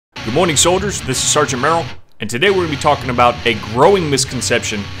Good morning, soldiers. This is Sergeant Merrill, and today we're going to be talking about a growing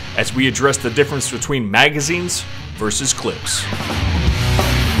misconception as we address the difference between magazines versus clips.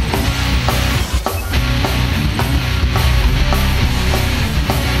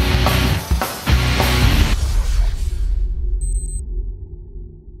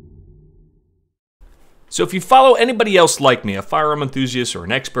 So if you follow anybody else like me, a firearm enthusiast or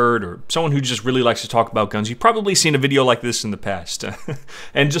an expert or someone who just really likes to talk about guns, you've probably seen a video like this in the past.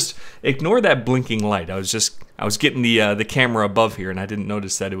 And just ignore that blinking light. I was getting the camera above here and I didn't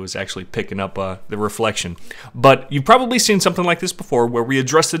notice that it was actually picking up the reflection. But you've probably seen something like this before where we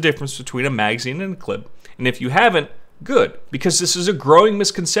address the difference between a magazine and a clip. And if you haven't, good, because this is a growing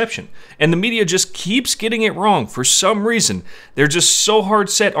misconception and the media just keeps getting it wrong for some reason. They're just so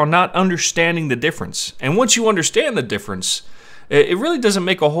hard set on not understanding the difference. And once you understand the difference, it really doesn't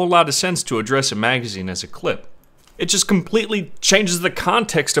make a whole lot of sense to address a magazine as a clip. It just completely changes the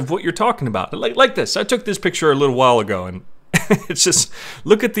context of what you're talking about. Like this. I took this picture a little while ago and it's just,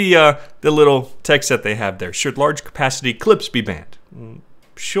 look at the little text that they have there. Should large capacity clips be banned?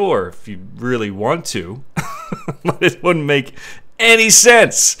 Sure, if you really want to, but it wouldn't make any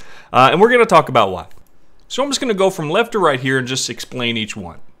sense. And we're going to talk about why. So I'm just going to go from left to right here and just explain each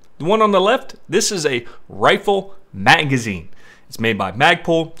one. The one on the left, this is a rifle magazine. It's made by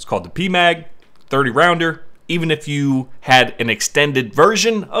Magpul. It's called the PMag, 30 rounder. Even if you had an extended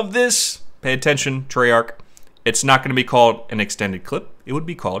version of this, pay attention, Treyarch, it's not going to be called an extended clip. It would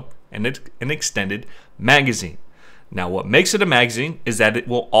be called an extended magazine. Now, what makes it a magazine is that it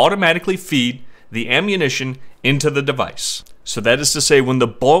will automatically feed the ammunition into the device. So that is to say, when the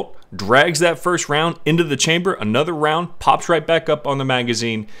bolt drags that first round into the chamber, another round pops right back up on the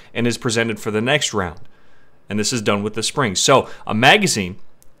magazine and is presented for the next round. And this is done with the spring. So a magazine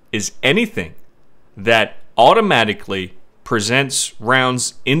is anything that automatically presents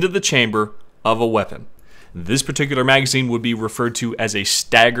rounds into the chamber of a weapon. This particular magazine would be referred to as a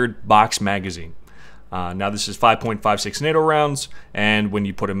staggered box magazine. Now this is 5.56 NATO rounds, and when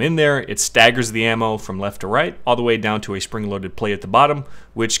you put them in there, it staggers the ammo from left to right, all the way down to a spring-loaded plate at the bottom,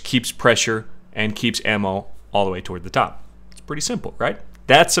 which keeps pressure and keeps ammo all the way toward the top. It's pretty simple, right?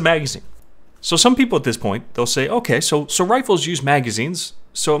 That's a magazine. So some people at this point, they'll say, okay, so rifles use magazines,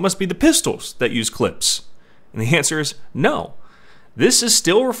 so it must be the pistols that use clips. And the answer is no. This is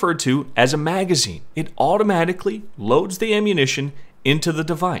still referred to as a magazine. It automatically loads the ammunition into the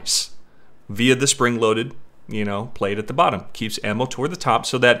device via the spring-loaded, plate at the bottom. Keeps ammo toward the top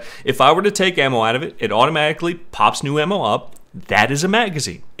so that if I were to take ammo out of it, it automatically pops new ammo up. That is a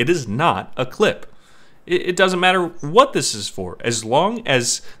magazine. It is not a clip. It doesn't matter what this is for. As long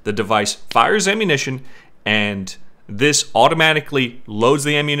as the device fires ammunition and this automatically loads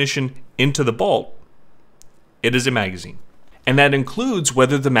the ammunition into the bolt, it is a magazine. And that includes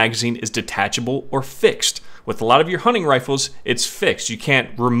whether the magazine is detachable or fixed. With a lot of your hunting rifles, it's fixed. You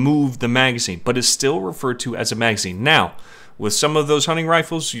can't remove the magazine, but it's still referred to as a magazine. Now, with some of those hunting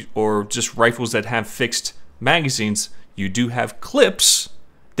rifles or just rifles that have fixed magazines, you do have clips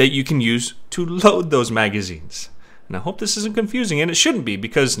that you can use to load those magazines. And I hope this isn't confusing, and it shouldn't be,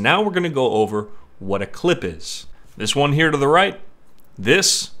 because now we're going to go over what a clip is. This one here to the right,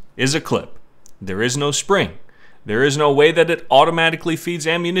 this is a clip. There is no spring. There is no way that it automatically feeds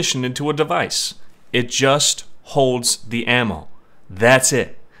ammunition into a device. It just holds the ammo. That's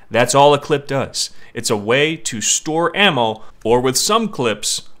it. That's all a clip does. It's a way to store ammo, or with some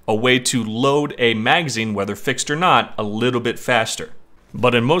clips, a way to load a magazine, whether fixed or not, a little bit faster.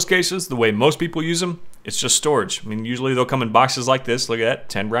 But in most cases, the way most people use them, it's just storage. I mean, usually they'll come in boxes like this. Look at that,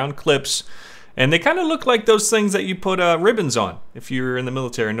 10-round clips. And they kind of look like those things that you put ribbons on if you're in the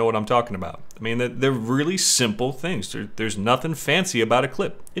military and know what I'm talking about. I mean, they're really simple things. There's nothing fancy about a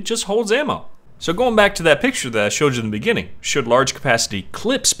clip. It just holds ammo. So going back to that picture that I showed you in the beginning, should large capacity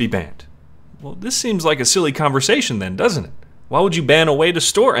clips be banned? Well, this seems like a silly conversation then, doesn't it? Why would you ban a way to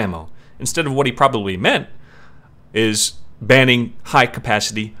store ammo? Instead of what he probably meant is banning high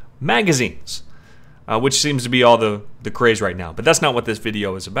capacity magazines, which seems to be all the craze right now. But that's not what this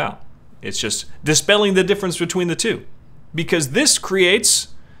video is about. It's just dispelling the difference between the two, because this creates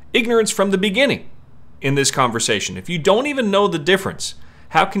ignorance from the beginning in this conversation. If you don't even know the difference,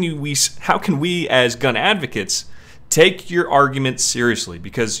 how can we as gun advocates take your argument seriously,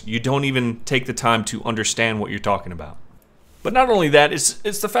 because you don't even take the time to understand what you're talking about? But not only that,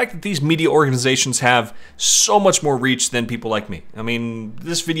 it's the fact that these media organizations have so much more reach than people like me. I mean,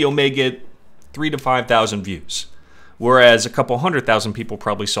 this video may get 3,000 to 5,000 views, whereas a couple 100,000 people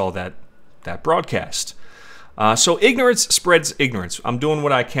probably saw that broadcast. So ignorance spreads ignorance. I'm doing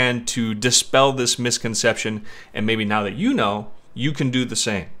what I can to dispel this misconception, and maybe now that you know, you can do the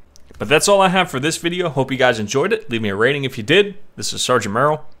same. But that's all I have for this video. Hope you guys enjoyed it. Leave me a rating if you did. This is Sergeant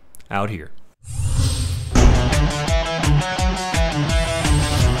Merrill, out here.